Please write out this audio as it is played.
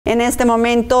En este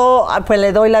momento, pues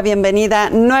le doy la bienvenida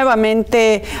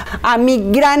nuevamente a mi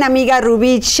gran amiga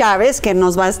Rubí Chávez, que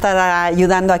nos va a estar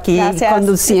ayudando aquí. Gracias.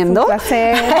 Conduciendo. Un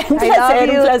placer. Un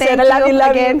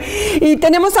placer. Y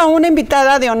tenemos a una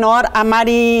invitada de honor, a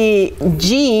Mary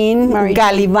Jean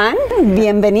Gavilan.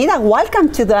 Bienvenida. Welcome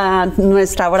to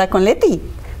Nuestra Hora con Lety.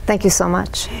 Thank you so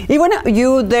much. Y bueno,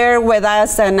 you there with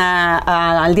us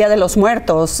al Día de los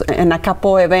Muertos en a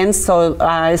couple events, so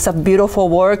it's a beautiful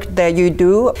work that you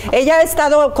do. Ella ha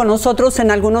estado con nosotros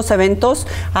en algunos eventos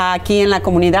aquí en la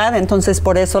comunidad, entonces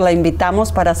por eso la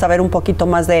invitamos para saber un poquito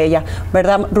más de ella,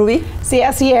 ¿verdad, Rubí? Sí,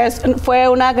 así es. Fue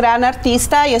una gran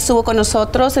artista y estuvo con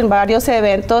nosotros en varios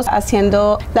eventos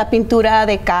haciendo la pintura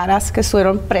de caras que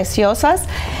fueron preciosas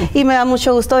y me da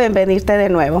mucho gusto bienvenirte de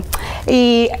nuevo.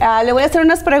 Y le voy a hacer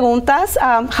unas preguntas.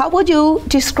 How would you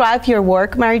describe your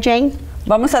work, Mary Jane?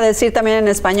 Vamos a decir también en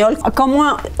español,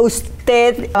 ¿cómo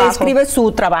usted describe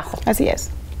su trabajo? Así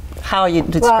es. How you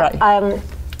describe? Well,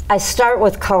 I start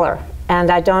with color,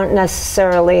 and I don't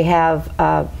necessarily have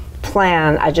a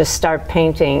plan. I just start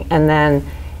painting, and then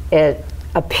it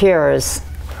appears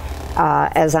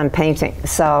as I'm painting.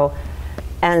 So,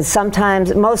 and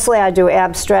sometimes, mostly I do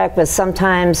abstract, but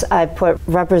sometimes I put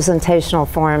representational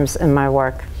forms in my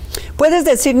work. ¿Puedes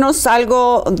decirnos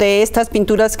algo de estas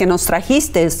pinturas que nos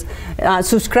trajiste?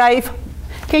 Subscribe.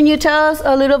 Can you tell us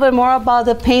a little bit more about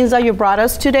the paints that you brought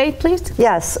us today, please?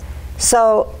 Yes.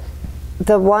 So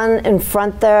the one in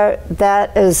front there,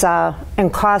 that is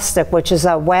encaustic, which is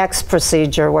a wax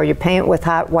procedure where you paint with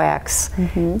hot wax.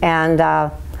 And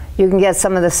you can get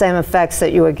some of the same effects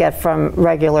that you would get from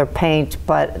regular paint,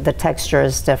 but the texture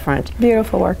is different.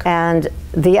 Beautiful work. And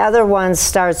the other one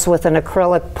starts with an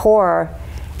acrylic pour,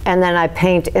 and then I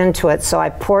paint into it. So I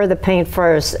pour the paint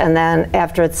first, and then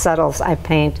after it settles, I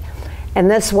paint. And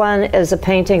this one is a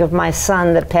painting of my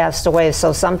son that passed away,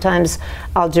 so sometimes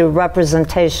I'll do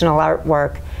representational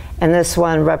artwork, and this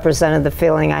one represented the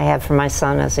feeling I had for my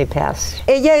son as he passed.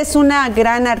 Ella es una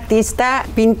gran artista,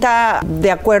 pinta de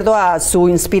acuerdo a su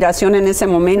inspiración en ese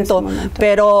momento,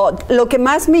 pero lo que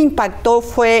más me impactó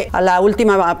fue a la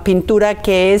última pintura,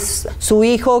 que es su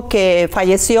hijo que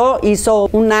falleció, hizo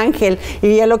un ángel,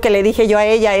 y es lo que le dije yo a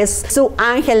ella, es su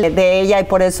ángel de ella, y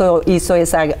por eso hizo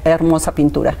esa hermosa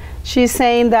pintura. She's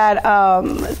saying that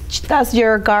that's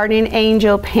your guardian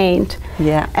angel paint.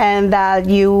 Yeah. And that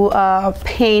you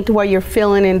paint what you're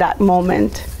feeling in that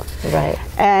moment. Right.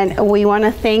 And we want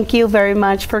to thank you very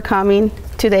much for coming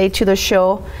today to the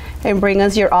show and bring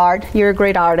us your art. You're a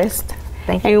great artist.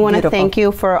 Thank you. And we want to thank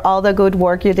you for all the good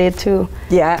work you did to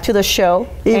the show.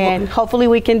 And hopefully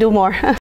we can do more.